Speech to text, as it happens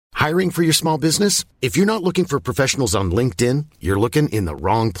Hiring for your small business? If you're not looking for professionals on LinkedIn, you're looking in the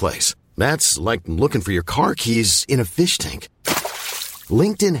wrong place. That's like looking for your car keys in a fish tank.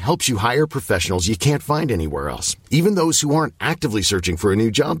 LinkedIn helps you hire professionals you can't find anywhere else, even those who aren't actively searching for a new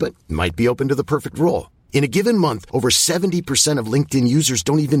job but might be open to the perfect role. In a given month, over 70% of LinkedIn users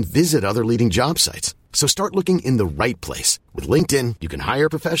don't even visit other leading job sites. So start looking in the right place. With LinkedIn, you can hire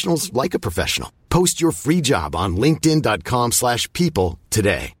professionals like a professional. Post your free job on linkedin.com/people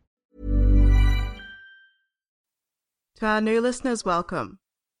today. To our new listeners, welcome.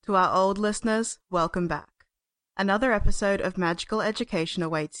 To our old listeners, welcome back. Another episode of Magical Education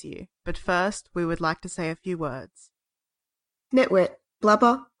awaits you, but first, we would like to say a few words. Nitwit,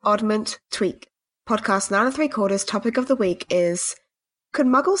 blubber, oddment, tweak. Podcast 9 3/4 topic of the week is, could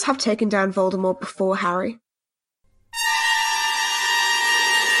Muggles have taken down Voldemort before Harry?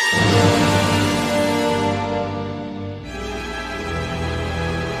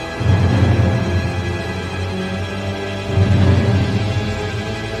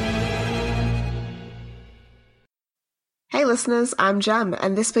 Hey listeners, I'm Jem,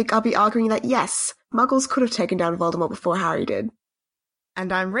 and this week I'll be arguing that yes, Muggles could have taken down Voldemort before Harry did.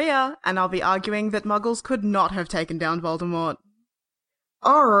 And I'm Ria, and I'll be arguing that Muggles could not have taken down Voldemort.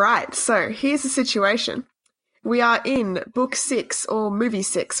 Alright, so here's the situation. We are in Book 6, or Movie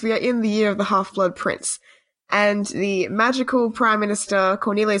 6. We are in the year of the Half-Blood Prince. And the magical Prime Minister,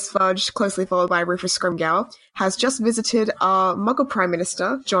 Cornelius Fudge, closely followed by Rufus Scrimgeour, has just visited our Muggle Prime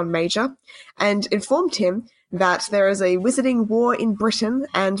Minister, John Major, and informed him that there is a wizarding war in Britain,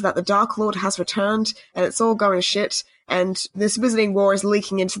 and that the Dark Lord has returned, and it's all going to shit, and this wizarding war is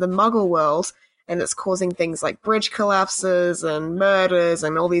leaking into the Muggle world, and it's causing things like bridge collapses and murders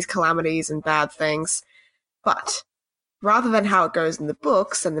and all these calamities and bad things. But rather than how it goes in the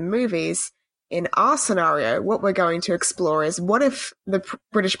books and the movies, in our scenario, what we're going to explore is, what if the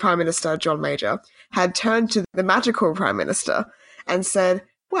British Prime Minister, John Major, had turned to the magical Prime Minister and said,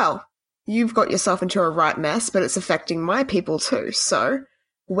 well, you've got yourself into a right mess, but it's affecting my people too, so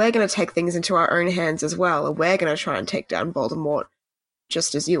we're going to take things into our own hands as well, and we're going to try and take down Voldemort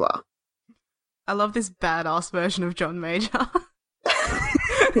just as you are. I love this badass version of John Major.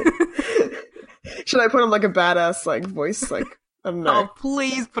 Should I put on like a badass like voice? Like, I don't know. Oh,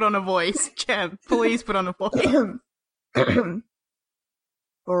 please put on a voice, Jem. Please put on a voice.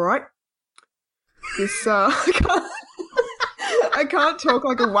 Alright. This, I can't talk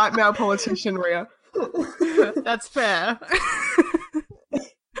like a white male politician, Ria. That's fair.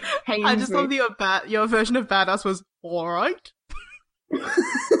 I just love that your version of badass was alright.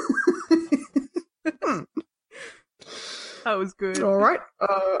 That was good. Alright,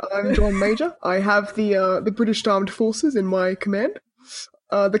 I'm John Major. I have the British Armed Forces in my command.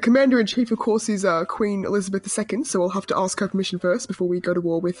 The Commander-in-Chief, of course, is Queen Elizabeth II, so I'll have to ask her permission first before we go to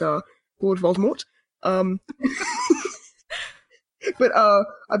war with Lord Voldemort. But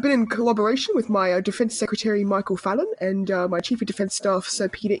I've been in collaboration with my Defence Secretary Michael Fallon and my Chief of Defence Staff Sir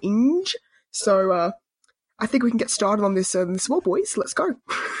Peter Inge. So I think we can get started on this war, boys. Let's go.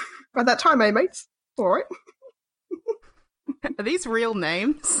 By that time, eh, mates? All right. Are these real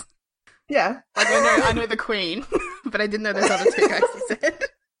names? Yeah. Like, I know the Queen, but I didn't know those other two guys you said.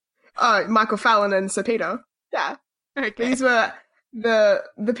 Michael Fallon and Sir Peter. Yeah. Okay. These were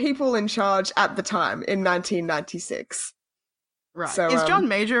the people in charge at the time in 1996. Right. So, is John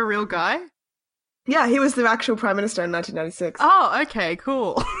Major a real guy? Yeah, he was the actual Prime Minister in 1996. Oh, okay,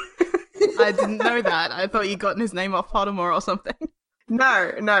 cool. I didn't know that. I thought you'd gotten his name off Pottermore or something.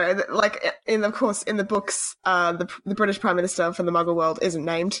 No. Like, in the books, the British Prime Minister from the Muggle world isn't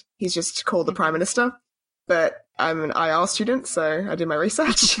named. He's just called the Prime Minister. But I'm an IR student, so I did my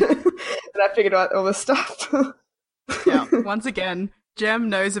research. And I figured out all this stuff. Yeah, once again, Jem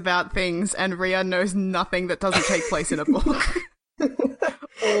knows about things, and Ria knows nothing that doesn't take place in a book.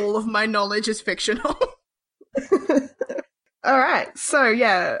 All of my knowledge is fictional. Alright, so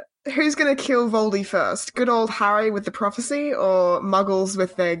yeah, who's gonna kill Voldy first? Good old Harry with the prophecy, or Muggles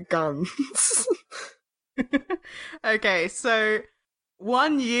with their guns? Okay, so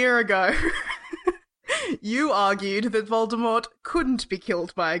 1 year ago, you argued that Voldemort couldn't be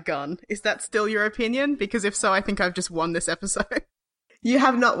killed by a gun. Is that still your opinion? Because if so, I think I've just won this episode. You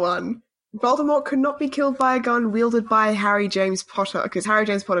have not won. Voldemort could not be killed by a gun wielded by Harry James Potter, because Harry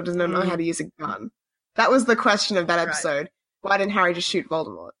James Potter does not know how to use a gun. That was the question of that episode. Right. Why didn't Harry just shoot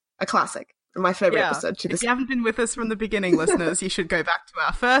Voldemort? A classic. My favourite episode to this. If you haven't been with us from the beginning, listeners, you should go back to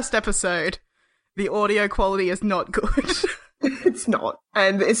our first episode. The audio quality is not good. It's not.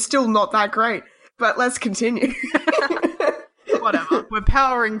 And it's still not that great. But let's continue. Whatever. We're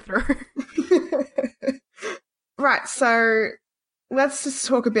powering through. Right, so let's just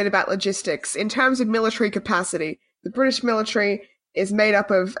talk a bit about logistics. In terms of military capacity, the British military is made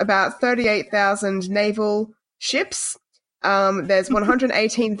up of about 38,000 naval ships. There's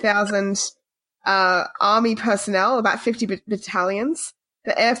 118,000 army personnel, about 50 battalions.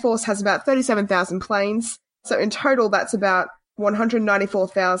 The Air Force has about 37,000 planes. So in total, that's about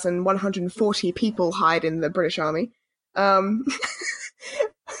 194,140 people hide in the British Army. Holy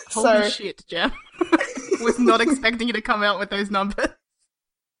shit, Jem. Was not expecting you to come out with those numbers.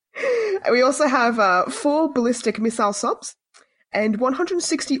 We also have 4 ballistic missile subs and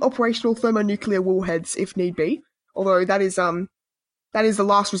 160 operational thermonuclear warheads if need be. Although that is the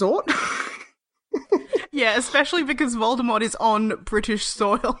last resort. Yeah, especially because Voldemort is on British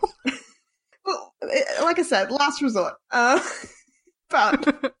soil. Well, like I said, last resort. But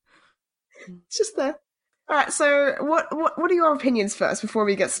it's just there. All right. So, what are your opinions first before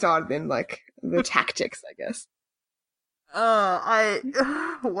we get started in like the tactics? I guess.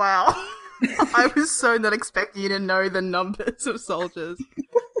 Wow. I was so not expecting you to know the numbers of soldiers.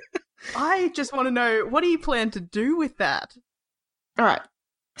 I just want to know, what do you plan to do with that? All right.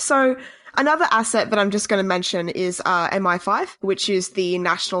 So another asset that I'm just going to mention is MI5, which is the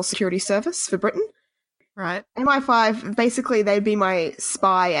National Security Service for Britain. Right. MI5, basically, they'd be my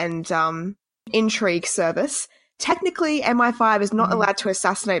spy and intrigue service. Technically, MI5 is not allowed to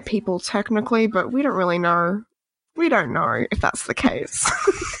assassinate people technically, but we don't really know. We don't know if that's the case.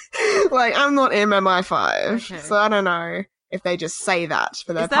 Like, I'm not in MI5, so I don't know if they just say that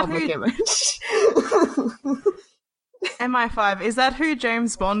for their public image. MI5, is that who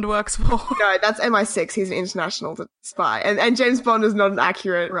James Bond works for? No, that's MI6. He's an international spy. And James Bond is not an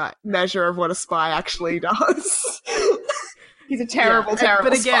accurate measure of what a spy actually does. He's a terrible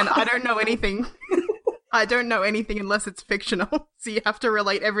But again, spy. I don't know anything. I don't know anything unless it's fictional, so you have to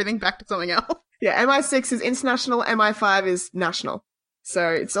relate everything back to something else. Yeah, MI6 is international, MI5 is national. So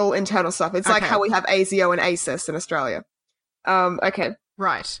it's all internal stuff. It's like how we have ASIO and ASIS in Australia. Okay.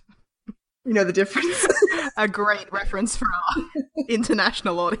 Right. You know the difference? A great reference for our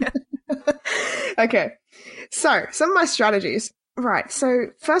international audience. Okay. So, some of my strategies. Right, so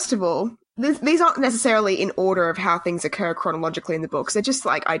first of all, these aren't necessarily in order of how things occur chronologically in the books. They're just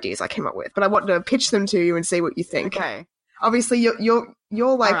like ideas I came up with, but I want to pitch them to you and see what you think. Okay. Obviously, your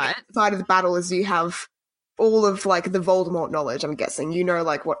like side of the battle is you have all of like the Voldemort knowledge. I'm guessing you know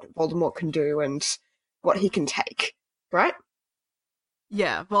like what Voldemort can do and what he can take, right?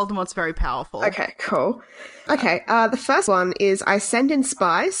 Yeah, Voldemort's very powerful. Okay, cool. Okay, the first one is I send in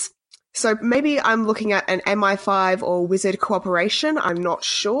spies. So maybe I'm looking at an MI5 or wizard cooperation. I'm not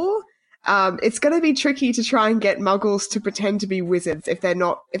sure. It's going to be tricky to try and get muggles to pretend to be wizards if they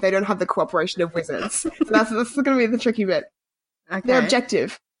don't have the cooperation of wizards. So that's going to be the tricky bit. Okay. Their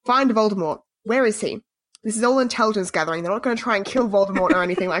objective, find Voldemort. Where is he? This is all intelligence gathering. They're not going to try and kill Voldemort or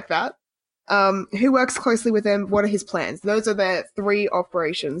anything like that. Who works closely with him? What are his plans? Those are their 3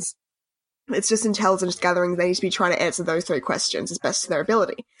 operations. It's just intelligence gathering. They need to be trying to answer those 3 questions as best to their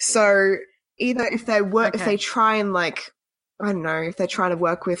ability. So either if they try and like, I don't know, if they're trying to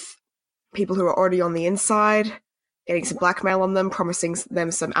work with people who are already on the inside, getting some blackmail on them, promising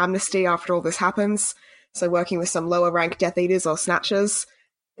them some amnesty after all this happens. So working with some lower rank Death Eaters or Snatchers.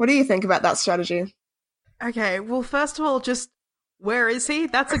 What do you think about that strategy? Okay, well, first of all, just where is he?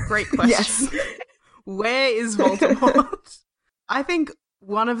 That's a great question. Yes. Where is Voldemort? I think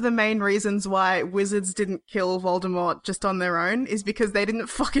one of the main reasons why wizards didn't kill Voldemort just on their own is because they didn't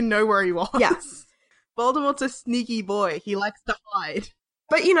fucking know where he was. Yes. Voldemort's a sneaky boy. He likes to hide.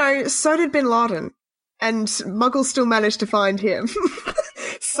 But, you know, so did Bin Laden. And Muggles still managed to find him.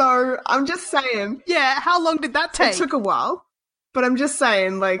 So, I'm just saying. Yeah, how long did that take? It took a while. But I'm just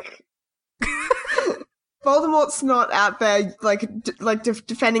saying, like... Voldemort's not out there,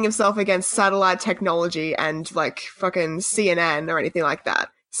 defending himself against satellite technology and, like, fucking CNN or anything like that.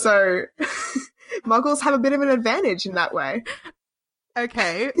 So, Muggles have a bit of an advantage in that way.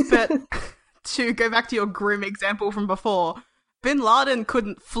 Okay, but to go back to your grim example from before, Bin Laden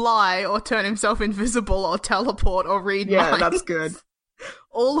couldn't fly or turn himself invisible or teleport or read minds. Yeah, that's good.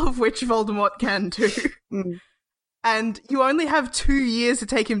 All of which Voldemort can do. Mm. And you only have 2 years to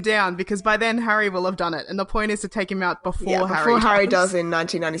take him down, because by then Harry will have done it, and the point is to take him out before Harry does in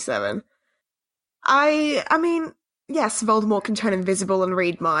 1997. I mean, yes, Voldemort can turn invisible and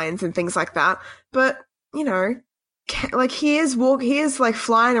read minds and things like that, but, you know, like, he is like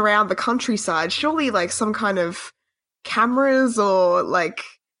flying around the countryside. Surely, like, some kind of cameras or, like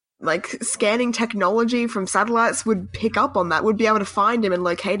scanning technology from satellites would pick up on that, would be able to find him and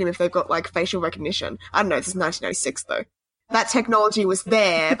locate him if they've got, like, facial recognition. I don't know, this is 1996, though. That technology was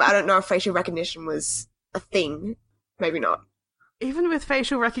there, but I don't know if facial recognition was a thing. Maybe not. even with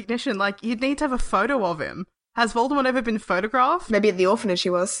facial recognition, like, you'd need to have a photo of him. Has Voldemort ever been photographed? Maybe at the orphanage he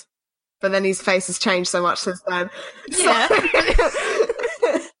was. But then his face has changed so much since then. Yeah.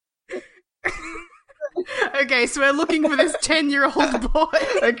 Okay, so we're looking for this 10-year-old boy.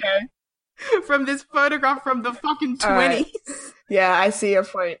 Okay. From this photograph from the fucking 20s. Right. Yeah, I see your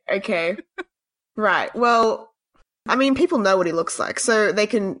point. Okay. Right. Well, I mean, people know what he looks like, so they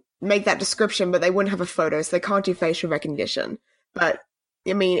can make that description, but they wouldn't have a photo, so they can't do facial recognition. But,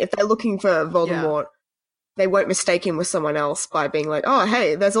 I mean, if they're looking for Voldemort, they won't mistake him with someone else by being like, oh,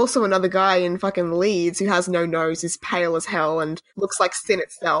 hey, there's also another guy in fucking Leeds who has no nose, is pale as hell, and looks like sin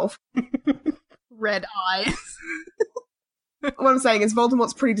itself. Red eyes. What I'm saying is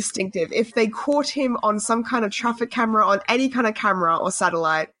Voldemort's pretty distinctive. If they caught him on some kind of traffic camera, on any kind of camera or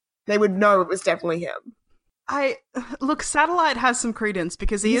satellite, they would know it was definitely him. Look, Satellite has some credence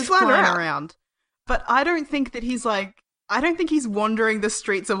because He's is flying flying around. around. But I don't think that he's I don't think he's wandering the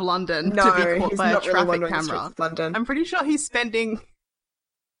streets of London No, to be caught he's by a not really traffic wandering the streets camera. of London. I'm pretty sure he's spending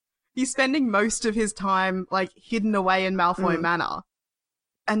most of his time, like, hidden away in Malfoy Manor.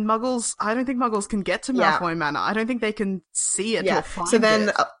 And Muggles, I don't think Muggles can get to Malfoy Manor. I don't think they can see it or find so then,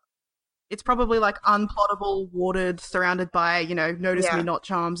 it. It's probably, like, unplottable, watered, surrounded by, you know, notice-me-not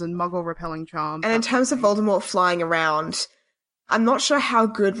charms and Muggle-repelling charms. and in terms of Voldemort flying around, I'm not sure how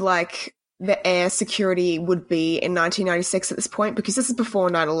good, like, the air security would be in 1996 at this point, because this is before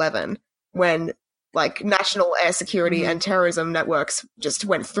 9/11, when, like, national air security and terrorism networks just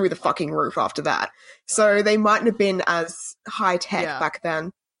went through the fucking roof after that. So they mightn't have been as high-tech back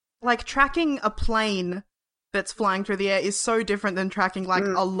then. Like, tracking a plane that's flying through the air is so different than tracking, like,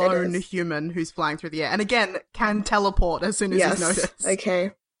 a lone human who's flying through the air. And again, can teleport as soon as he's noticed.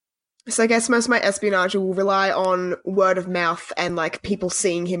 Okay. So I guess most of my espionage will rely on word of mouth and, like, people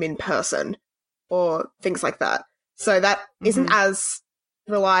seeing him in person or things like that. So that isn't as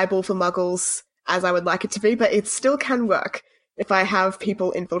reliable for Muggles as I would like it to be, but it still can work if I have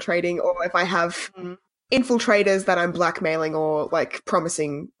people infiltrating or if I have infiltrators that I'm blackmailing or, like,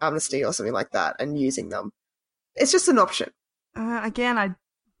 promising amnesty or something like that and using them. It's just an option. Again,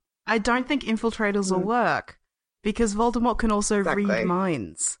 I don't think infiltrators will work because Voldemort can also read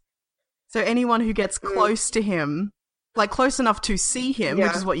minds. So anyone who gets close to him, like close enough to see him,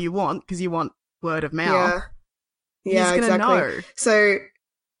 which is what you want because you want word of mouth, he's gonna know. So,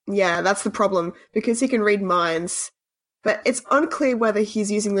 yeah, that's the problem because he can read minds, but it's unclear whether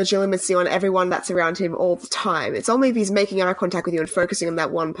he's using legitimacy on everyone that's around him all the time. It's only if he's making eye contact with you and focusing on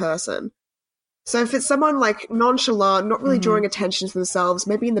that one person. So if it's someone, like, nonchalant, not really drawing attention to themselves,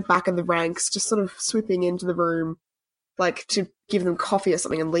 maybe in the back of the ranks, just sort of swooping into the room, like, to give them coffee or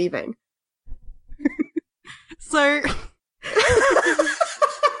something and leaving. So...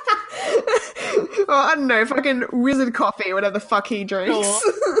 Well, I don't know, fucking wizard coffee, whatever the fuck he drinks.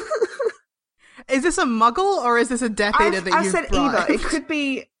 Sure. Is this a Muggle or is this a Death Eater that I've you've said bribed? either. It could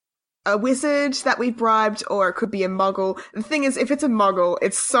be a wizard that we've bribed, or it could be a Muggle. The thing is, if it's a Muggle,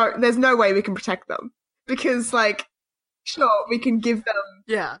 there's no way we can protect them. Because, like, sure, we can give them...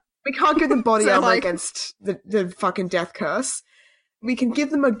 Yeah. We can't give them body So, armor like- against the fucking death curse. We can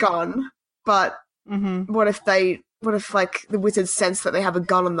give them a gun, but what if, like, the wizards sense that they have a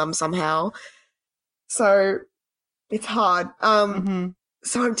gun on them somehow? So, it's hard.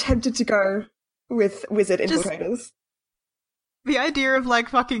 So I'm tempted to go with wizard infiltrators. The idea of, like,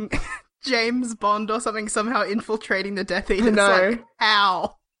 fucking James Bond or something somehow infiltrating the Death Eaters. I know. Like,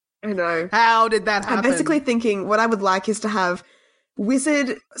 how? I know. How did that happen? I'm basically thinking what I would like is to have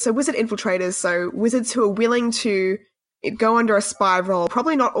wizard infiltrators, so wizards who are willing to go under a spy role,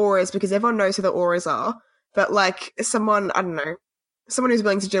 probably not auras because everyone knows who the auras are, but like someone, I don't know, someone who's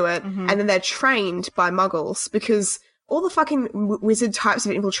willing to do it, and then they're trained by Muggles because all the fucking wizard types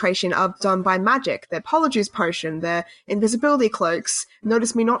of infiltration are done by magic. Their Polyjuice Potion, their invisibility cloaks,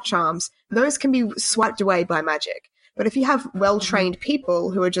 Notice Me Not charms, those can be swiped away by magic. But if you have well-trained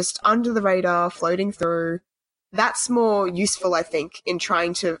people who are just under the radar, floating through, that's more useful, I think, in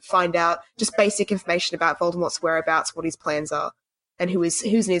trying to find out just basic information about Voldemort's whereabouts, what his plans are, and who's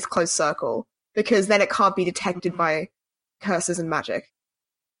in his close circle. Because then it can't be detected by curses and magic.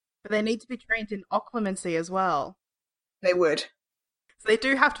 But they need to be trained in occlumency as well. They would. So they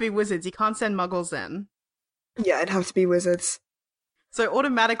do have to be wizards. You can't send Muggles in. Yeah, it'd have to be wizards. So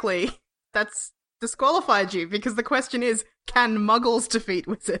automatically, that's disqualified you, because the question is, can Muggles defeat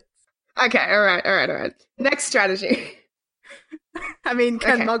wizards? Okay, alright. Next strategy. I mean,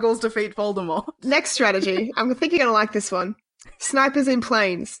 can Okay. Muggles defeat Voldemort? Next strategy. I think you're gonna like this one. Snipers in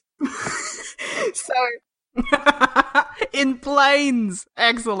planes. So, In planes!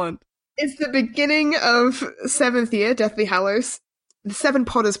 Excellent. it's the beginning of 7th year, Deathly Hallows, the Seven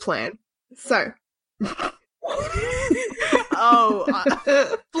Potters plan. So.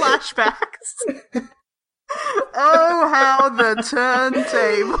 Flashbacks. Oh, how the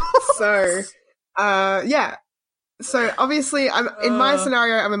turntable. So, yeah. So, obviously, in my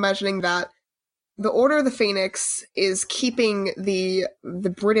scenario, I'm imagining that the Order of the Phoenix is keeping the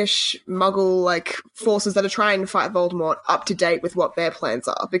British Muggle, like, forces that are trying to fight Voldemort up to date with what their plans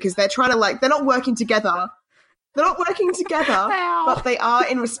are, because they're trying to, like, they're not working together. But they are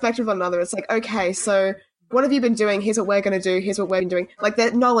in respect of one another. It's like, okay, so what have you been doing? Here's what we're going to do. Here's what we've been doing. Like,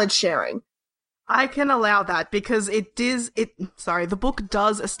 they're knowledge sharing. I can allow that because the book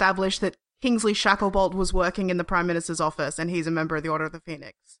does establish that Kingsley Shacklebolt was working in the Prime Minister's office and he's a member of the Order of the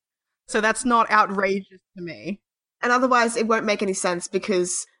Phoenix. So that's not outrageous to me. And otherwise, it won't make any sense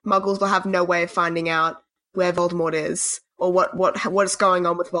because Muggles will have no way of finding out where Voldemort is or what's going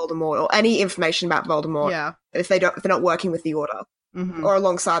on with Voldemort or any information about Voldemort. Yeah. If they're not working with the Order or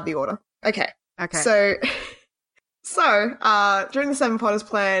alongside the Order. Okay. So during the Seven Potters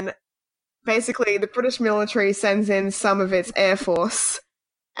plan, basically the British military sends in some of its air force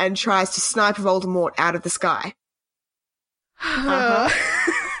and tries to snipe Voldemort out of the sky.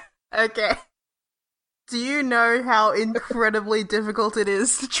 Okay. Do you know how incredibly difficult it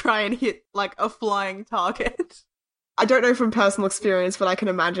is to try and hit, like, a flying target? I don't know from personal experience, but I can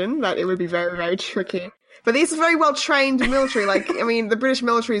imagine that it would be very, very tricky. But these are very well-trained military. Like, I mean, the British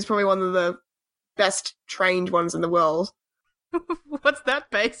military is probably one of the best trained ones in the world. What's that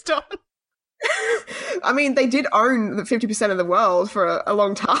based on? I mean, they did own the 50% of the world for a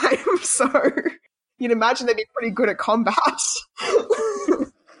long time, so you'd imagine they'd be pretty good at combat.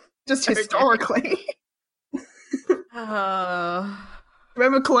 Just historically.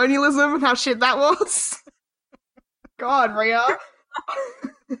 Remember colonialism and how shit that was? God, Rhea.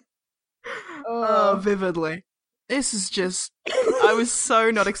 Vividly. This is just... I was so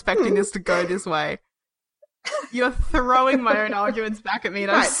not expecting this to go this way. You're throwing my own arguments back at me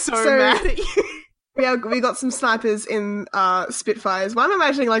and I'm so mad at you. We got some snipers in Spitfires. Well, I'm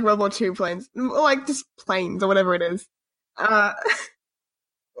imagining like World War II planes. Or like just planes or whatever it is. No.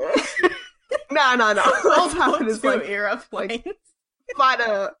 What's happened is like era planes.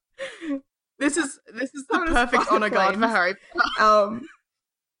 Fighter. This is the perfect honor guard for Harry Potter.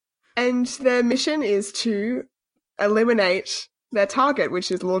 And their mission is to eliminate their target,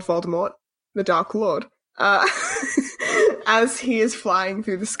 which is Lord Voldemort, the Dark Lord, as he is flying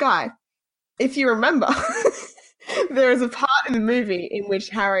through the sky. If you remember, there is a part in the movie in which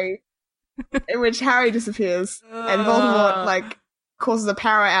Harry disappears and Voldemort like causes a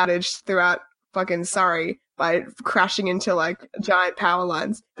power outage throughout fucking Surrey by crashing into like giant power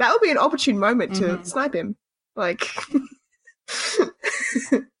lines. That would be an opportune moment to snipe him. Like,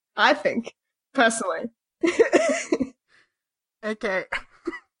 I think, personally. Okay.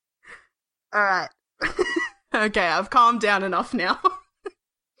 Alright. Okay, I've calmed down enough now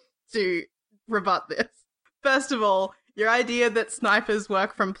to rebut this. First of all, your idea that snipers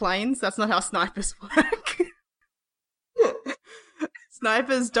work from planes, that's not how snipers work.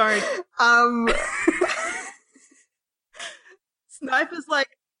 Snipers don't... Snipers,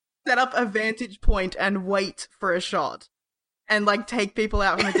 like, set up a vantage point and wait for a shot. And, like, take people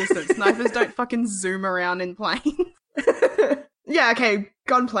out from a distance. Snipers don't fucking zoom around in planes. Yeah, okay,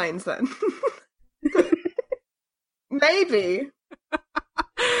 gun planes then. Maybe.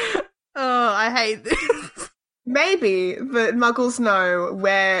 Oh, I hate this. Maybe the Muggles know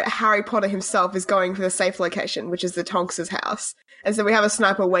where Harry Potter himself is going for the safe location, which is the Tonks' house. And so we have a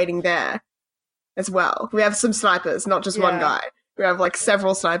sniper waiting there as well. We have some snipers, not just one guy. We have, like,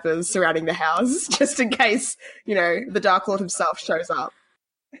 several snipers surrounding the house, just in case, you know, the Dark Lord himself shows up.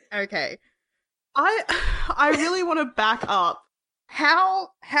 Okay. I really want to back up. How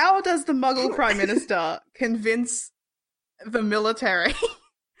does the Muggle Prime Minister convince the military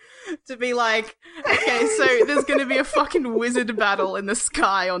to be like, okay, so there's going to be a fucking wizard battle in the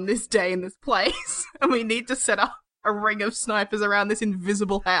sky on this day in this place, and we need to set up a ring of snipers around this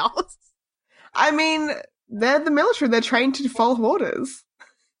invisible house? I mean, they're the military. They're trained to follow orders.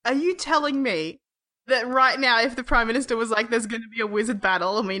 Are you telling me that right now, if the Prime Minister was like, there's going to be a wizard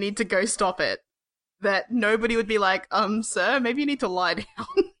battle and we need to go stop it, that nobody would be like, sir, maybe you need to lie down?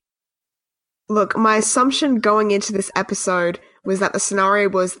 Look, my assumption going into this episode was that the scenario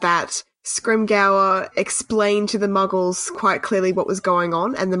was that Scrimgeour explained to the Muggles quite clearly what was going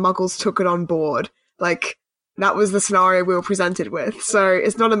on, and the Muggles took it on board. Like, that was the scenario we were presented with. So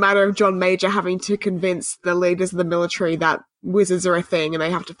it's not a matter of John Major having to convince the leaders of the military that wizards are a thing and they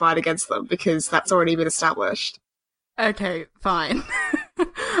have to fight against them, because that's already been established. Okay, fine.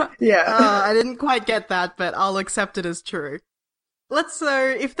 Yeah. I didn't quite get that, but I'll accept it as true. So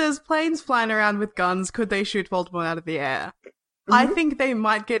if there's planes flying around with guns, could they shoot Voldemort out of the air? I think they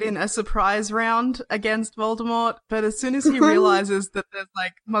might get in a surprise round against Voldemort, but as soon as he realizes that there's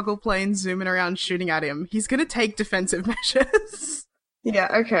like Muggle planes zooming around shooting at him, he's gonna take defensive measures. Yeah,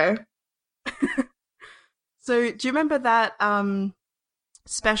 okay. So, do you remember that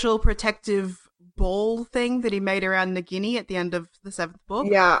special protective ball thing that he made around Nagini at the end of the 7th book?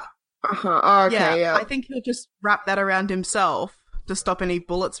 Yeah. Uh-huh. Oh, okay, yeah. I think he'll just wrap that around himself to stop any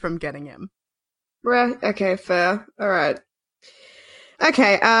bullets from getting him. Right, okay, fair. Alright.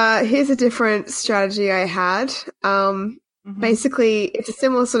 Okay, here's a different strategy I had. Basically, it's a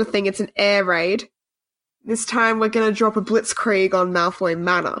similar sort of thing. It's an air raid. This time we're gonna drop a blitzkrieg on Malfoy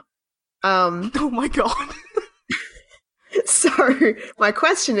Manor. Oh my god. So, my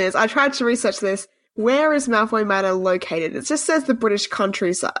question is, I tried to research this. Where is Malfoy Manor located? It just says the British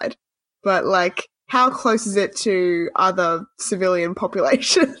countryside. But, like, how close is it to other civilian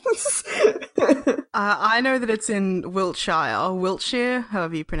populations? I know that it's in Wiltshire,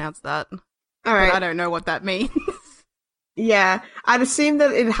 however you pronounce that. All right. But I don't know what that means. Yeah, I'd assume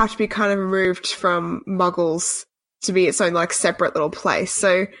that it'd have to be kind of removed from Muggles to be its own, like, separate little place.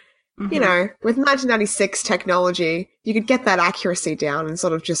 So, you know, with 1996 technology, you could get that accuracy down and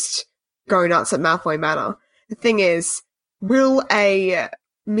sort of just go nuts at Malfoy Manor. The thing is, will a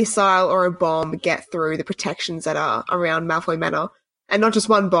missile or a bomb get through the protections that are around Malfoy Manor? And not just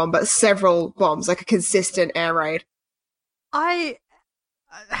one bomb, but several bombs, like a consistent air raid.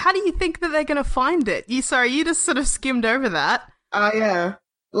 How do you think that they're going to find it? You just sort of skimmed over that. Yeah.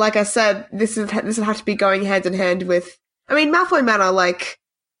 Like I said, this would have to be going hand in hand with... I mean, Malfoy Manor, like,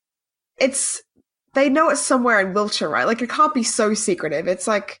 they know it's somewhere in Wiltshire, right? Like, it can't be so secretive. It's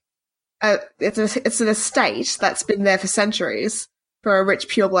like, it's an estate that's been there for centuries for a rich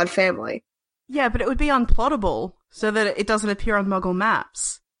pureblood family. Yeah, but it would be unplottable, so that it doesn't appear on Muggle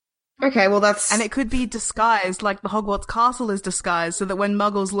maps. Okay, well that's... And it could be disguised, like the Hogwarts castle is disguised, so that when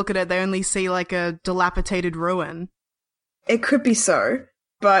Muggles look at it, they only see, like, a dilapidated ruin. It could be so,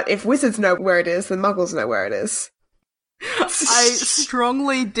 but if wizards know where it is, then Muggles know where it is. I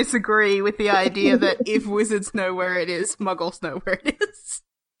strongly disagree with the idea that if wizards know where it is, Muggles know where it is.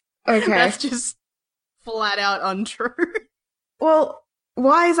 Okay. That's just flat out untrue. Well,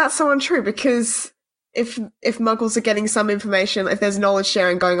 why is that so untrue? Because if Muggles are getting some information, if there's knowledge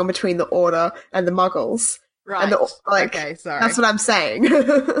sharing going on between the Order and the Muggles, right? And Okay, sorry. That's what I'm saying.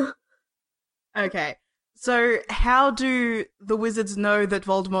 Okay, so how do the wizards know that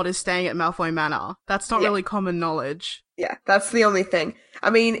Voldemort is staying at Malfoy Manor? That's not really common knowledge. Yeah, that's the only thing. I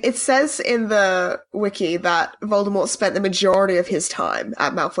mean, it says in the wiki that Voldemort spent the majority of his time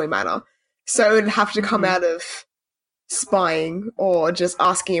at Malfoy Manor, so it would have to come out of spying or just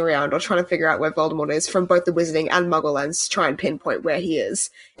asking around or trying to figure out where Voldemort is from both the Wizarding and Muggle lens to try and pinpoint where he is.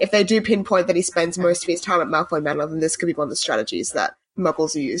 If they do pinpoint that he spends most of his time at Malfoy Manor, then this could be one of the strategies that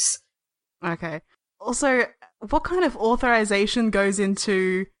Muggles use. Okay. Also, what kind of authorization goes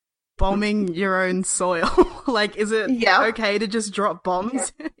into bombing your own soil? Like, is it okay to just drop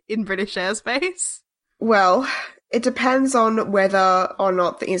bombs in British airspace? Well, it depends on whether or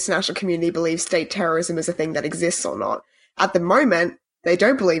not the international community believes state terrorism is a thing that exists or not. At the moment, they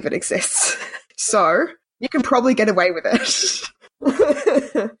don't believe it exists. So, you can probably get away with it.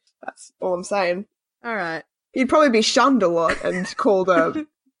 That's all I'm saying. Alright. You'd probably be shunned a lot and called a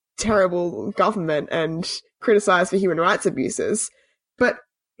terrible government and criticised for human rights abuses. But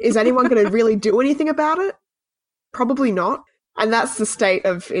is anyone going to really do anything about it? Probably not. And that's the state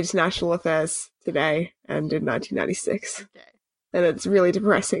of international affairs today and in 1996. Okay. And it's really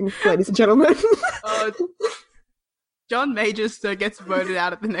depressing, ladies and gentlemen. John Majors gets voted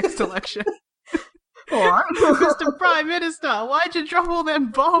out at the next election. Alright. Mr. Prime Minister, why'd you drop all them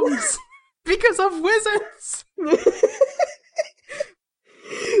bombs? Because of wizards!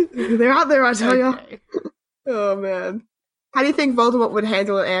 They're out there, I tell ya. Oh, man. How do you think Voldemort would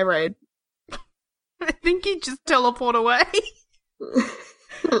handle an air raid? I think he'd just teleport away.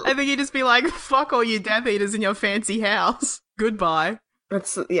 I think he'd just be like, fuck all you Death Eaters in your fancy house. Goodbye.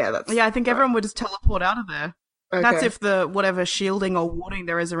 Yeah, I think everyone would just teleport out of there. Okay. That's if the whatever shielding or warding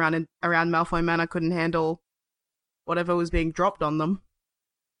there is around Malfoy Manor couldn't handle whatever was being dropped on them.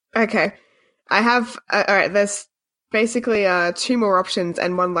 Okay. I have... alright, there's basically 2 more options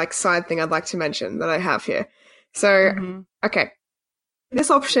and one, like, side thing I'd like to mention that I have here. So, okay. This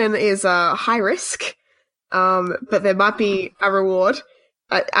option is high risk, but there might be a reward.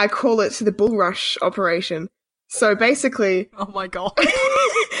 I call it the Bull Rush operation. So basically... Oh my god.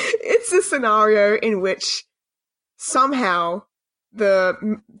 It's a scenario in which somehow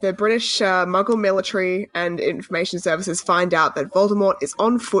the British Muggle military and information services find out that Voldemort is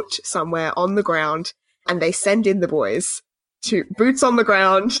on foot somewhere on the ground, and they send in the boys to boots on the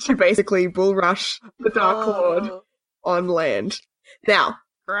ground to basically bull rush the Dark Lord on land. Now,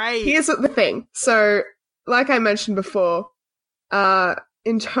 Right. here's the thing. So, like I mentioned before,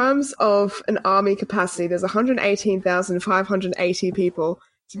 in terms of an army capacity, there's 118,580 people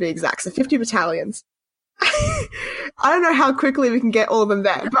to be exact, so 50 battalions. I don't know how quickly we can get all of them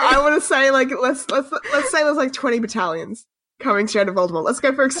there, but I want to say, like, let's say there's like 20 battalions coming straight to Voldemort. Let's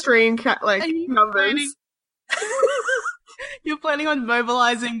go for extreme Are you numbers. You're planning on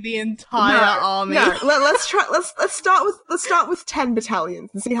mobilizing the entire army. No, let's start with 10 battalions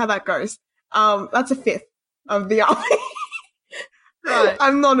and see how that goes. That's a fifth of the army. Right.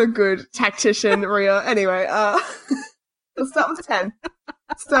 I'm not a good tactician, Rhea. Anyway, let's start with 10.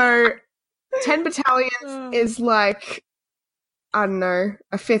 So, 10 battalions is like, I don't know,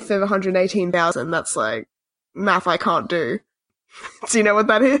 a fifth of 118,000. That's like math I can't do. Do you know what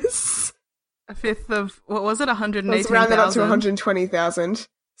that is? A fifth of, what was it, Let's 118,000? round that up to 120,000.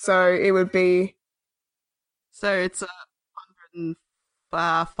 So it would be... So it's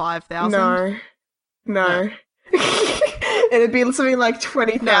 105,000? No. It'd be something like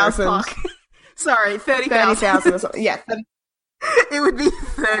 20,000. No, fuck. Sorry, 30,000. 30,000 or something. Yeah. It would be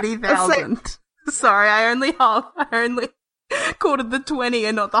 30,000. Sorry, I only quoted the 20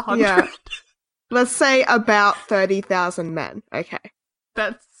 and not the 100. Yeah. Let's say about 30,000 men. Okay.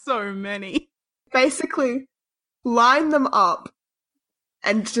 That's so many. Basically, line them up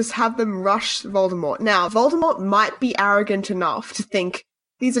and just have them rush Voldemort. Now, Voldemort might be arrogant enough to think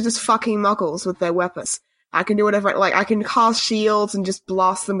these are just fucking muggles with their weapons. I can do whatever, like, I can cast shields and just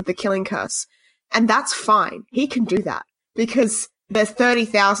blast them with the killing curse. And that's fine. He can do that. Because there's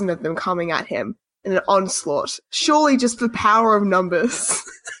 30,000 of them coming at him in an onslaught. Surely just the power of numbers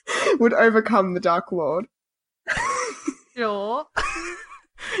would overcome the Dark Lord. Sure.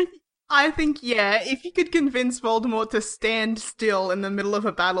 I think, yeah, if you could convince Voldemort to stand still in the middle of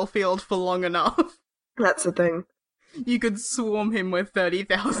a battlefield for long enough, That's the thing. you could swarm him with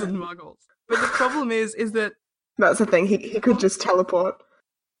 30,000 muggles. But the problem is that, That's the thing. He could just teleport.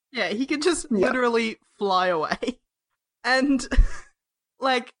 yeah, he could just literally fly away. And,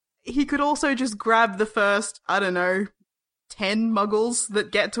 like, he could also just grab the first, I don't know, 10 muggles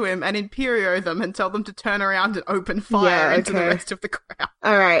that get to him and Imperio them and tell them to turn around and open fire into the rest of the crowd.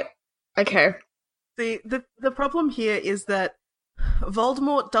 Alright. Okay. See, the problem here is that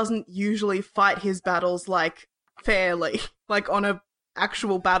Voldemort doesn't usually fight his battles, like, fairly. Like, on a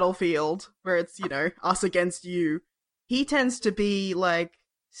actual battlefield, where it's, you know, us against you. He tends to be, like,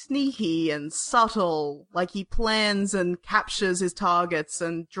 sneaky and subtle. Like, he plans and captures his targets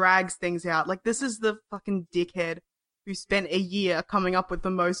and drags things out. Like, this is the fucking dickhead who spent a year coming up with the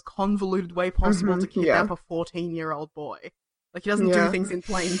most convoluted way possible to kidnap a 14-year-old boy. Like, he doesn't do things in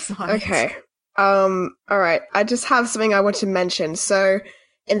plain sight. Okay. Alright. I just have something I want to mention. So,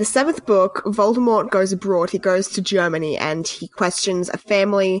 in the 7th book, Voldemort goes abroad. He goes to Germany and he questions a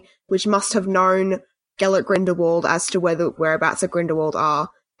family which must have known Gellert Grindelwald as to whereabouts of Grindelwald are,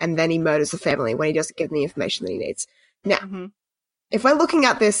 and then he murders the family when he doesn't give them the information that he needs. Now, if we're looking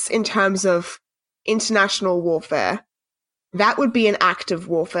at this in terms of international warfare, that would be an act of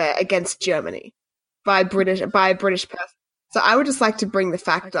warfare against Germany by a British person. So I would just like to bring the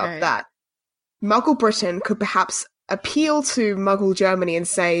fact up that Muggle Britain could perhaps appeal to Muggle Germany and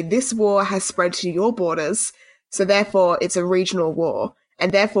say, this war has spread to your borders, so therefore it's a regional war,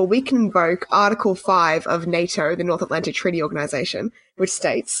 and therefore we can invoke Article 5 of NATO, the North Atlantic Treaty Organization, which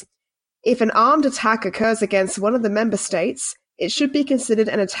states, if an armed attack occurs against one of the member states, it should be considered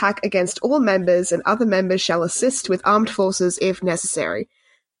an attack against all members, and other members shall assist with armed forces if necessary.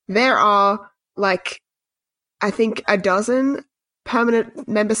 There are, like, I think a dozen permanent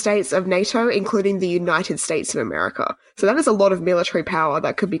member states of NATO, including the United States of America. So that is a lot of military power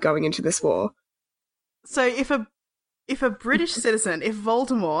that could be going into this war. So if a British citizen, if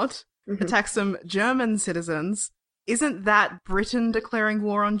Voldemort attacks some German citizens, isn't that Britain declaring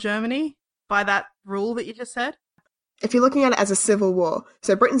war on Germany by that rule that you just said? If you're looking at it as a civil war,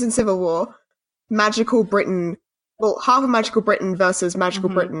 so Britain's in civil war, Magical Britain, well, half of Magical Britain versus Magical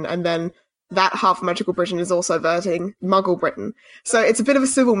Britain, and then that half of Magical Britain is also verting Muggle Britain. So it's a bit of a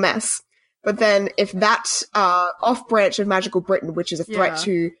civil mess. But then if that off-branch of Magical Britain, which is a threat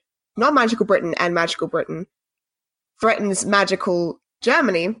to non-Magical Britain and Magical Britain, threatens Magical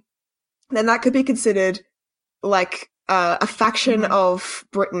Germany, then that could be considered like a faction of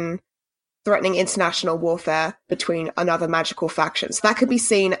Britain threatening international warfare between another magical faction. So that could be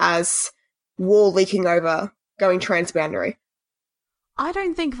seen as war leaking over, going transboundary. I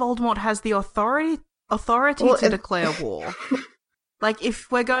don't think Voldemort has the authority to declare war. Like,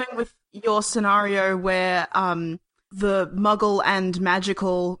 if we're going with your scenario where the Muggle and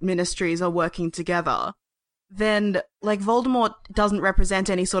magical ministries are working together, then, like, Voldemort doesn't represent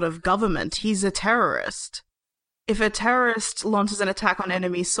any sort of government. He's a terrorist. If a terrorist launches an attack on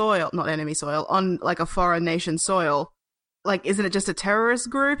on, like, a foreign nation soil, like, isn't it just a terrorist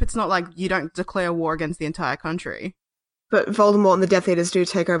group? It's not like you don't declare war against the entire country. But Voldemort and the Death Eaters do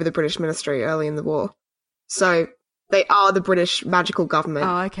take over the British Ministry early in the war. So they are the British magical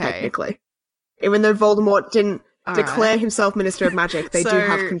government, technically. Even though Voldemort didn't declare himself Minister of Magic, they do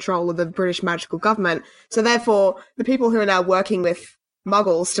have control of the British magical government. So therefore, the people who are now working with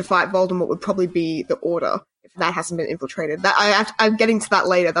Muggles to fight Voldemort would probably be the Order, if that hasn't been infiltrated. I'm getting to that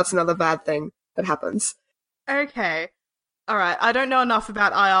later. That's another bad thing that happens. Okay. Alright, I don't know enough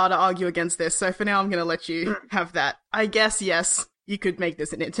about IR to argue against this, so for now I'm going to let you have that. I guess, yes, you could make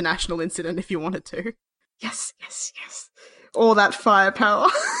this an international incident if you wanted to. Yes. All that firepower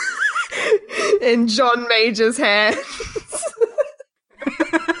in John Major's hands.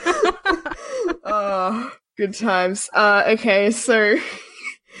 Oh, good times. Okay, so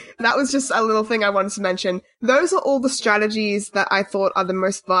that was just a little thing I wanted to mention. Those are all the strategies that I thought are the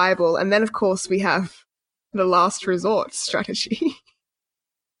most viable, and then of course we have the last resort strategy,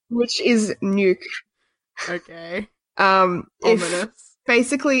 which is nuke. Okay.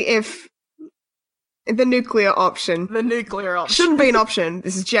 If the nuclear option. The nuclear option. Shouldn't be an option.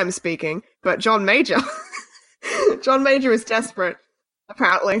 This is Jem speaking, but John Major. John Major is desperate,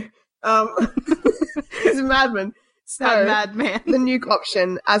 apparently. He's a madman. So, madman. The nuke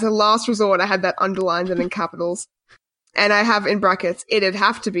option, as a last resort, I had that underlined and in capitals. And I have in brackets, it'd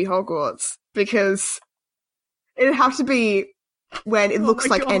have to be Hogwarts, because it'd have to be when it looks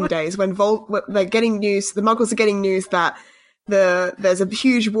like end days, when they're getting news, the Muggles are getting news that there's a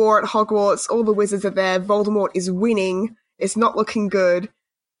huge war at Hogwarts, all the wizards are there, Voldemort is winning, it's not looking good.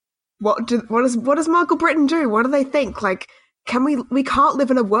 What does Muggle Britain do? What do they think? Like, we can't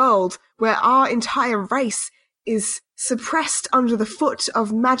live in a world where our entire race is suppressed under the foot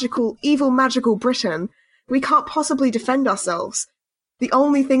of evil magical Britain. We can't possibly defend ourselves. The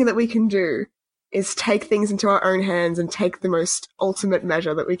only thing that we can do is take things into our own hands and take the most ultimate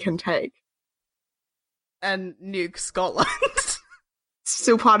measure that we can take. And nuke Scotland.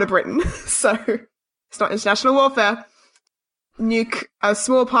 Still part of Britain, so it's not international warfare. Nuke a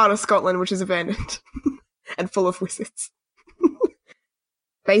small part of Scotland which is abandoned and full of wizards.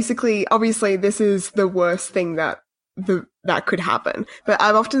 Basically, obviously, this is the worst thing that could happen. But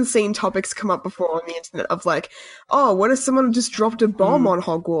I've often seen topics come up before on the internet of like, oh, what if someone just dropped a bomb on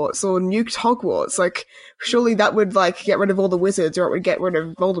Hogwarts or nuked Hogwarts? Like, surely that would, like, get rid of all the wizards or it would get rid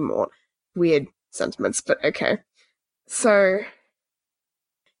of Voldemort. Weird sentiments, but okay. So,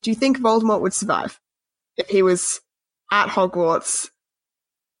 do you think Voldemort would survive if he was at Hogwarts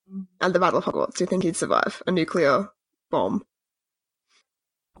at the Battle of Hogwarts? Do you think he'd survive a nuclear bomb?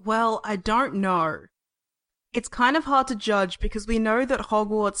 Well, I don't know. It's kind of hard to judge because we know that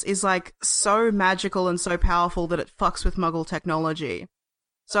Hogwarts is, like, so magical and so powerful that it fucks with Muggle technology.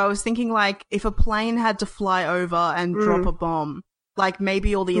 So I was thinking, like, if a plane had to fly over and drop a bomb, like,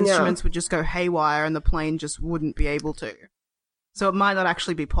 maybe all the instruments would just go haywire and the plane just wouldn't be able to. So it might not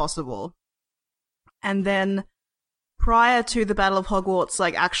actually be possible. And then, prior to the Battle of Hogwarts,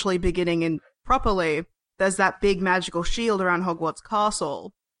 like, actually beginning properly, there's that big magical shield around Hogwarts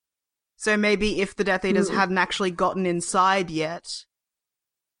Castle. So maybe if the Death Eaters hadn't actually gotten inside yet,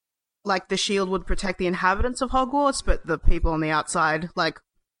 like, the shield would protect the inhabitants of Hogwarts, but the people on the outside, like,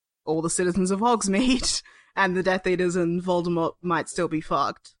 all the citizens of Hogsmeade and the Death Eaters and Voldemort might still be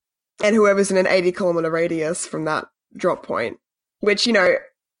fucked. And whoever's in an 80-kilometer radius from that drop point, which, you know,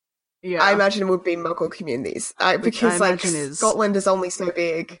 I imagine would be Muggle communities. Because, like, Scotland is only so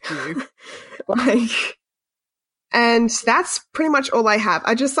big. Like... And that's pretty much all I have.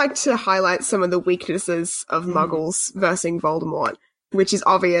 I'd just like to highlight some of the weaknesses of Muggles versus Voldemort, which is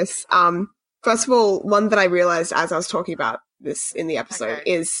obvious. First of all, one that I realized as I was talking about this in the episode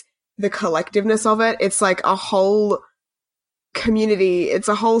is the collectiveness of it. It's like a whole community, it's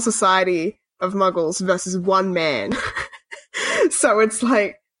a whole society of Muggles versus one man. So it's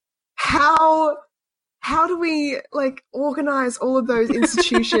like, how do we, like, organize all of those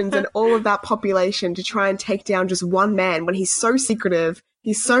institutions and all of that population to try and take down just one man when he's so secretive,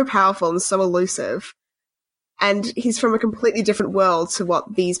 he's so powerful and so elusive, and he's from a completely different world to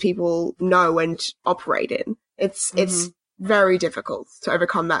what these people know and operate in? It's very difficult to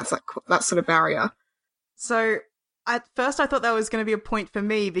overcome that sort of barrier. So, At first I thought that was going to be a point for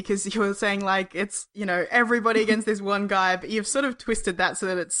me because you were saying, like, it's, you know, everybody against this one guy, but you've sort of twisted that so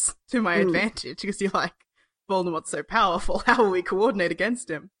that it's to my advantage because you're like, Voldemort's so powerful, how will we coordinate against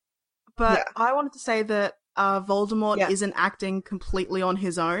him? But I wanted to say that Voldemort isn't acting completely on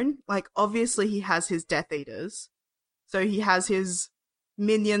his own. Like, obviously he has his Death Eaters, so he has his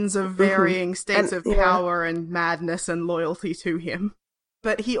minions of varying states of power and madness and loyalty to him.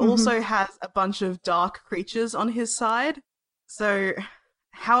 But he also has a bunch of dark creatures on his side. So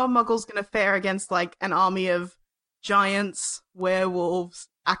how are Muggles going to fare against, like, an army of giants, werewolves,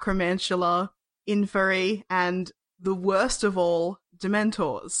 Acromantula, Inferi, and the worst of all,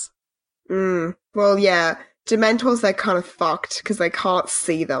 Dementors? Well, yeah. Dementors, they're kind of fucked because they can't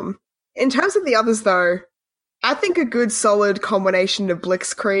see them. In terms of the others, though, I think a good solid combination of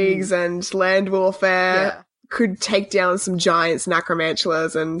Blitzkriegs and land warfare could take down some giants and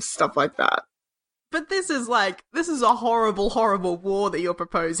Acromantulas and stuff like that. But this is a horrible, horrible war that you're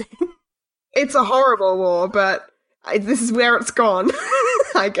proposing. It's a horrible war, but this is where it's gone,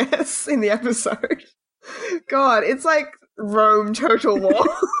 I guess, in the episode. God, it's like Rome Total War.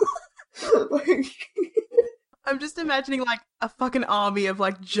 I'm just imagining, like, a fucking army of,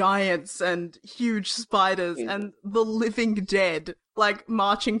 like, giants and huge spiders and the living dead, like,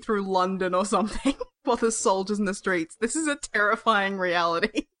 marching through London or something while there's soldiers in the streets. This is a terrifying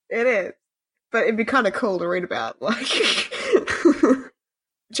reality. It is. But it'd be kind of cool to read about, like...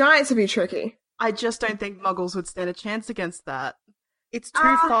 Giants would be tricky. I just don't think Muggles would stand a chance against that. It's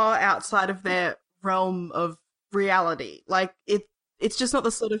too far outside of their realm of reality. Like, it's just not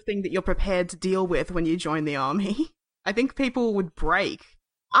the sort of thing that you're prepared to deal with when you join the army. I think people would break.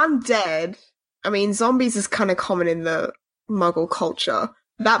 Undead. I mean, zombies is kind of common in the Muggle culture.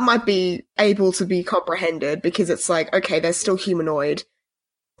 That might be able to be comprehended because it's like, okay, they're still humanoid.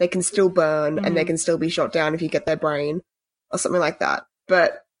 They can still burn and they can still be shot down if you get their brain or something like that.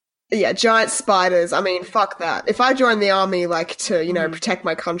 But yeah, giant spiders, I mean, fuck that. If I join the army, like, to, you know, protect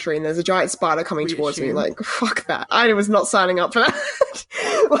my country and there's a giant spider coming towards me, like, fuck that. I was not signing up for that.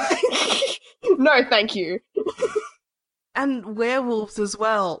 Like, no, thank you. And werewolves as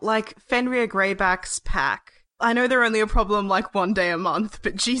well, like Fenrir Greyback's pack. I know they're only a problem, like, one day a month,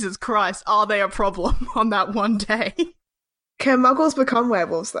 but Jesus Christ, are they a problem on that one day? Can Muggles become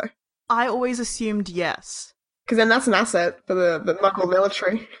werewolves, though? I always assumed yes. Because then that's an asset for the Muggle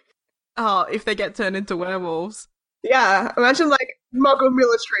military. Oh, if they get turned into werewolves. Yeah, imagine, like, Muggle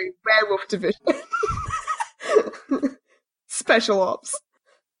military werewolf division. Special ops.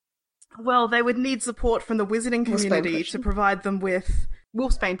 Well, they would need support from the wizarding community to provide them with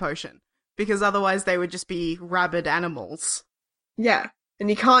Wolfsbane Potion, because otherwise they would just be rabid animals. Yeah, and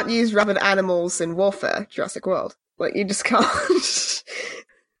you can't use rabid animals in warfare, Jurassic World. Like, you just can't.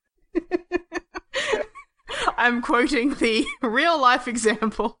 I'm quoting the real-life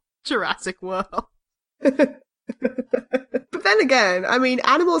example, Jurassic World. But then again, I mean,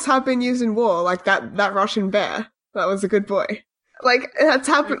 animals have been used in war, like that Russian bear. That was a good boy. Like, that's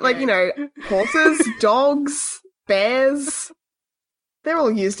happened, like, you know, horses, dogs, bears. They're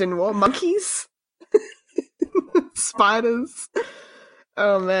all used in war. Monkeys. Spiders.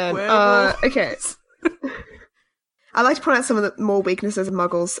 Oh, man. Okay. I'd like to point out some of the more weaknesses of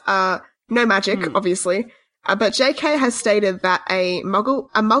Muggles. No magic, obviously. But JK has stated that a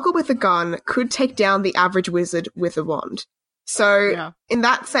Muggle with a gun could take down the average wizard with a wand. So, in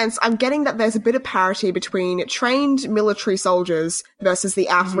that sense, I'm getting that there's a bit of parity between trained military soldiers versus the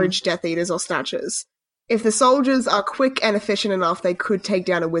average Death Eaters or Snatchers. If the soldiers are quick and efficient enough, they could take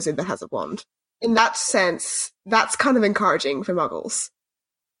down a wizard that has a wand. In that sense, that's kind of encouraging for Muggles.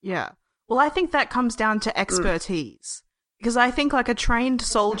 Yeah. Well, I think that comes down to expertise. Because I think, like, a trained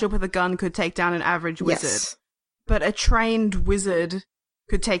soldier with a gun could take down an average wizard. But a trained wizard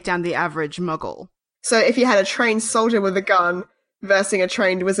could take down the average Muggle. So if you had a trained soldier with a gun versus a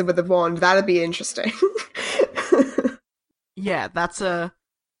trained wizard with a wand, that'd be interesting. Yeah, that's a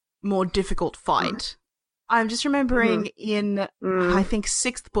more difficult fight. I'm just remembering in, I think,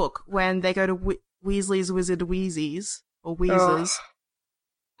 6th book, when they go to Weasley's Wizard Wheezies, or Weezers,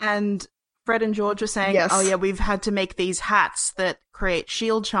 and Fred and George were saying, oh yeah, we've had to make these hats that create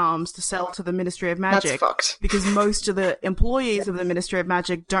shield charms to sell to the Ministry of Magic. That's fucked. Because most of the employees of the Ministry of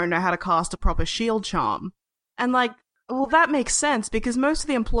Magic don't know how to cast a proper shield charm. And, like, well, that makes sense, because most of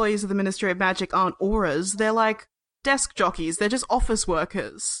the employees of the Ministry of Magic aren't auras, they're like desk jockeys, they're just office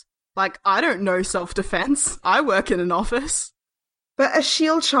workers. Like, I don't know self-defense. I work in an office. But a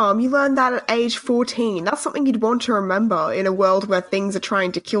shield charm, you learn that at age 14. That's something you'd want to remember in a world where things are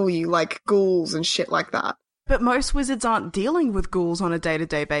trying to kill you, like ghouls and shit like that. But most wizards aren't dealing with ghouls on a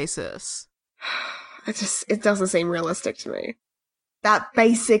day-to-day basis. it doesn't seem realistic to me. That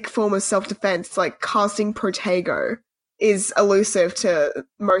basic form of self-defense, like casting Protego, is elusive to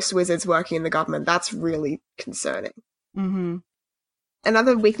most wizards working in the government. That's really concerning. Mm-hmm.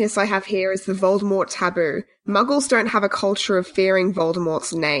 Another weakness I have here is the Voldemort taboo. Muggles don't have a culture of fearing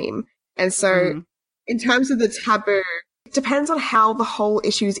Voldemort's name. And so, in terms of the taboo, it depends on how the whole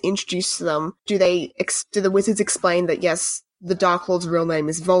issue is introduced to them. Do the wizards explain that, yes, the Dark Lord's real name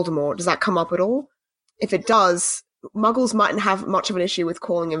is Voldemort? Does that come up at all? If it does, Muggles mightn't have much of an issue with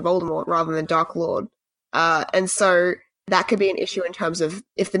calling him Voldemort rather than Dark Lord. And so that could be an issue in terms of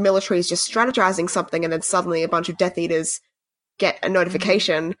if the military is just strategizing something and then suddenly a bunch of Death Eaters get a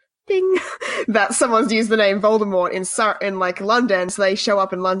notification, ding, that someone's used the name Voldemort in like London, so they show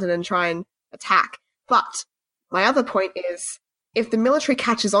up in London and try and attack. But my other point is, if the military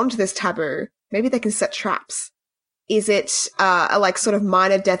catches on to this taboo, maybe they can set traps. Is it like sort of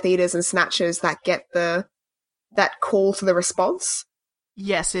minor Death Eaters and Snatchers that get that call to the response?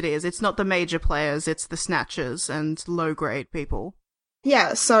 Yes, it is. It's not the major players, it's the Snatchers and low-grade people.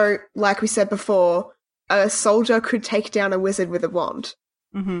 Yeah, so, like we said before, a soldier could take down a wizard with a wand.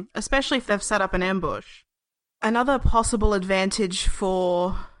 Mm-hmm. Especially if they've set up an ambush. Another possible advantage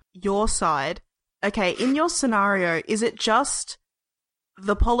for your side, okay, in your scenario, is it just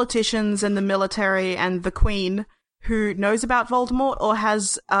the politicians and the military and the Queen who knows about Voldemort, or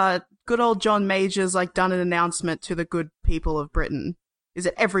has good old John Majors like done an announcement to the good people of Britain? Is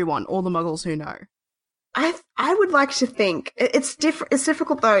it everyone, all the Muggles who know? I would like to think it's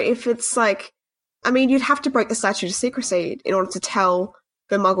difficult though. If it's like, I mean, you'd have to break the statute of secrecy in order to tell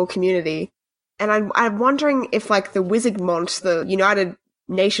the Muggle community. And I'm wondering if like the Wizardmont, the United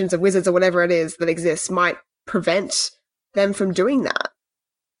Nations of Wizards or whatever it is that exists, might prevent them from doing that,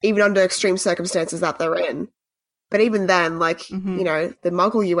 even under extreme circumstances that they're in. But even then, like, the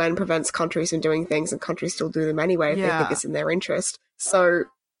Muggle UN prevents countries from doing things, and countries still do them anyway if they think it's in their interest. So,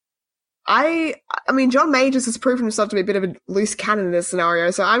 I mean, John Majors has proven himself to be a bit of a loose cannon in this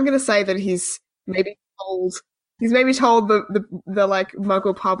scenario, so I'm going to say that he's maybe told the like,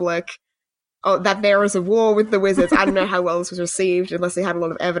 Muggle public that there is a war with the wizards. I don't know how well this was received, unless he had a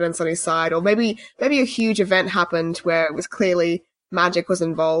lot of evidence on his side, or maybe a huge event happened where it was clearly magic was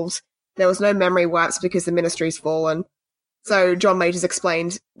involved. There was no memory wipes because the Ministry's fallen. So John Majors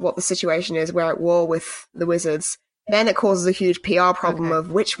explained what the situation is. We're at war with the wizards. Then it causes a huge PR problem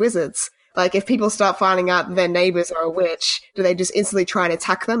of which wizards. Like, if people start finding out their neighbors are a witch, do they just instantly try and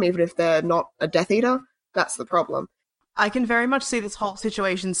attack them, even if they're not a Death Eater? That's the problem. I can very much see this whole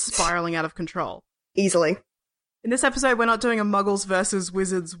situation spiraling out of control. Easily. In this episode, we're not doing a Muggles versus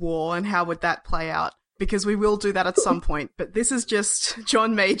Wizards war, and how would that play out? Because we will do that at some point, but this is just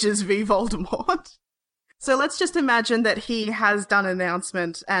John Majors v. Voldemort. So let's just imagine that he has done an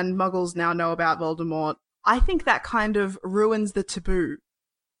announcement and Muggles now know about Voldemort. I think that kind of ruins the taboo.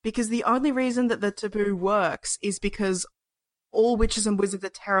 Because the only reason that the taboo works is because all witches and wizards are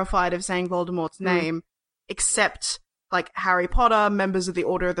terrified of saying Voldemort's name, except, like, Harry Potter, members of the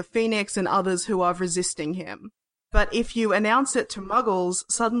Order of the Phoenix, and others who are resisting him. But if you announce it to Muggles,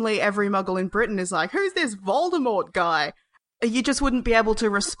 suddenly every Muggle in Britain is like, who's this Voldemort guy? You just wouldn't be able to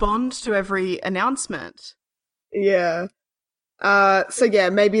respond to every announcement. Yeah. So yeah,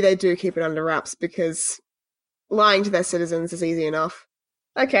 maybe they do keep it under wraps, because lying to their citizens is easy enough.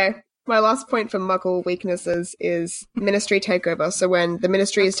 Okay, my last point for Muggle weaknesses is Ministry takeover. So when the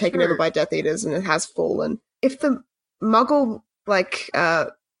Ministry is taken over by Death Eaters and it has fallen, if the Muggle,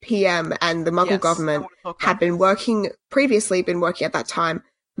 PM and the Muggle government had been working at that time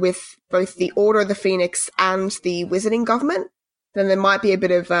with both the Order of the Phoenix and the Wizarding government, then there might be a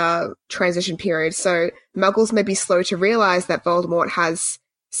bit of a transition period. So Muggles may be slow to realize that Voldemort has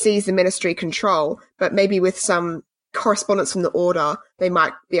seized the Ministry control, but maybe with some correspondence from the Order, they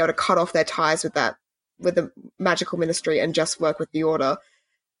might be able to cut off their ties with the magical Ministry and just work with the Order.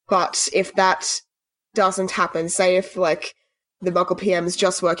 But if that doesn't happen, say if, the Muggle PM is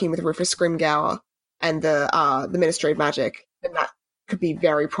just working with Rufus Scrimgeour and the Ministry of Magic, then that could be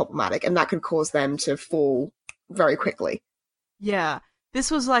very problematic, and that could cause them to fall very quickly. Yeah, this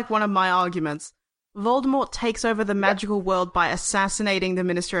was one of my arguments. Voldemort takes over the magical world by assassinating the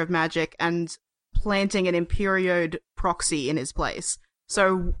Minister of Magic and planting an Imperiode proxy in his place.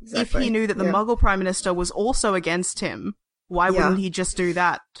 So if he knew that the Muggle Prime Minister was also against him, why wouldn't he just do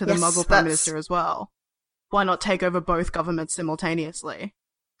that to the Muggle Prime Minister as well? Why not take over both governments simultaneously?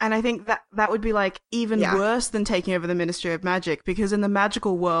 And I think that would be even worse than taking over the Ministry of Magic, because in the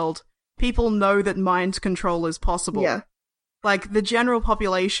magical world, people know that mind control is possible. Yeah. The general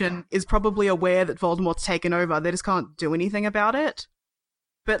population is probably aware that Voldemort's taken over, they just can't do anything about it.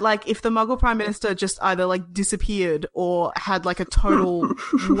 But, like, if the Muggle Prime Minister just either, like, disappeared or had, like, a total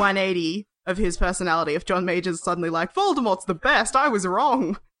 180 of his personality, if John Major's suddenly like, Voldemort's the best, I was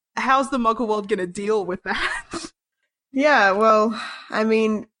wrong, how's the Muggle world gonna deal with that? Yeah, well, I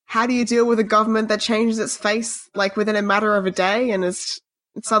mean, how do you deal with a government that changes its face, like, within a matter of a day and is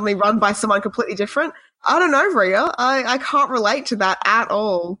suddenly run by someone completely different? I don't know, Rhea. I can't relate to that at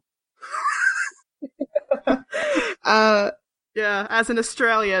all. Yeah, as an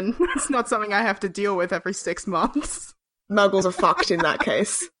Australian, it's not something I have to deal with every 6 months. Muggles are fucked in that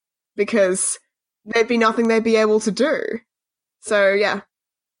case, because there'd be nothing they'd be able to do. So, yeah,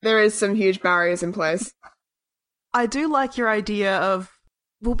 there is some huge barriers in place. I do like your idea of,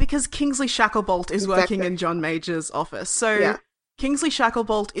 well, because Kingsley Shacklebolt is working in John Major's office. So, yeah. Kingsley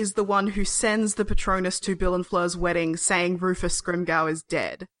Shacklebolt is the one who sends the Patronus to Bill and Fleur's wedding saying Rufus Scrimgeour is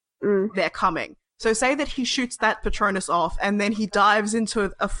dead. They're coming. So say that he shoots that Patronus off and then he dives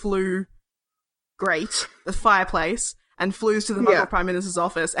into a flue grate, the fireplace, and flews to the Muggle Prime Minister's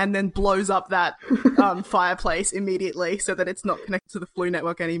office and then blows up that fireplace immediately so that it's not connected to the Flue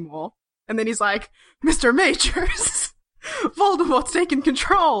network anymore. And then he's like, Mr. Majors, Voldemort's taken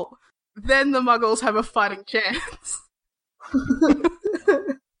control. Then the Muggles have a fighting chance.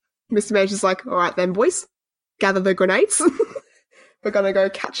 Mr. Major's like, all right then, boys, gather the grenades. We're gonna go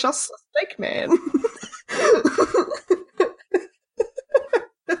catch us a snake man.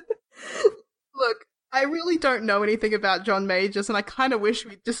 Look, I really don't know anything about John Majors, and I kind of wish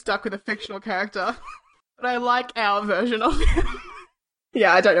we'd just stuck with a fictional character. But I like our version of him.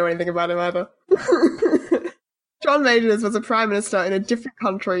 Yeah, I don't know anything about him either. John Majors was a prime minister in a different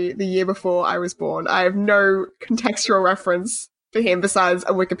country the year before I was born. I have no contextual reference for him besides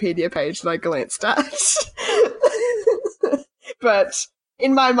a Wikipedia page that I glanced at. But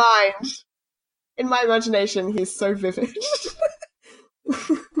in my mind, in my imagination, he's so vivid.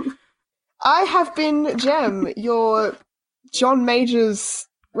 I have been Jem, your John Majors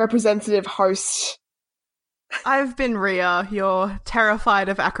representative host. I've been Rhea, your terrified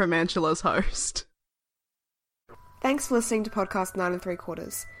of Acromantula's host. Thanks for listening to Podcast 9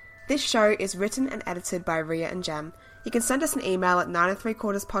 3/4. This show is written and edited by Rhea and Jem. You can send us an email at 9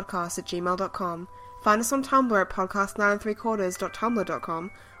 3/4podcast@gmail.com. Find us on Tumblr at podcast9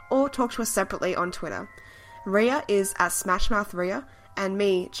 3/4.tumblr.com, or talk to us separately on Twitter. Rhea is at SmashMouthRhea, and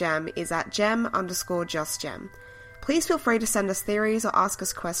me, Jem, is at Jem_justjem. Please feel free to send us theories or ask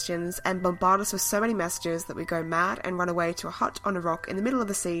us questions, and bombard us with so many messages that we go mad and run away to a hut on a rock in the middle of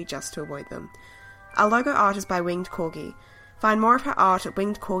the sea just to avoid them. Our logo art is by Winged Corgi. Find more of her art at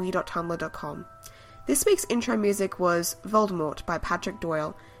wingedcorgi.tumblr.com. This week's intro music was Voldemort by Patrick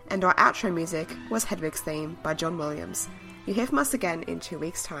Doyle, and our outro music was Hedwig's Theme by John Williams. You'll hear from us again in 2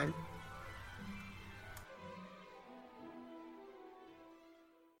 weeks' time.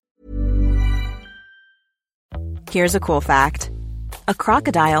 Here's a cool fact. A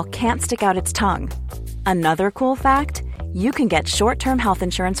crocodile can't stick out its tongue. Another cool fact, you can get short-term health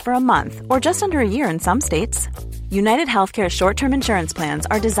insurance for a month or just under a year in some states. United Healthcare short-term insurance plans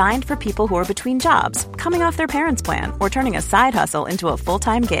are designed for people who are between jobs, coming off their parents' plan, or turning a side hustle into a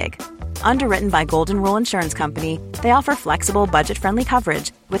full-time gig. Underwritten by Golden Rule Insurance Company, they offer flexible, budget-friendly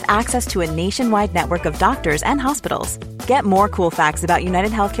coverage with access to a nationwide network of doctors and hospitals. Get more cool facts about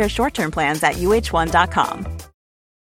United Healthcare short-term plans at uh1.com.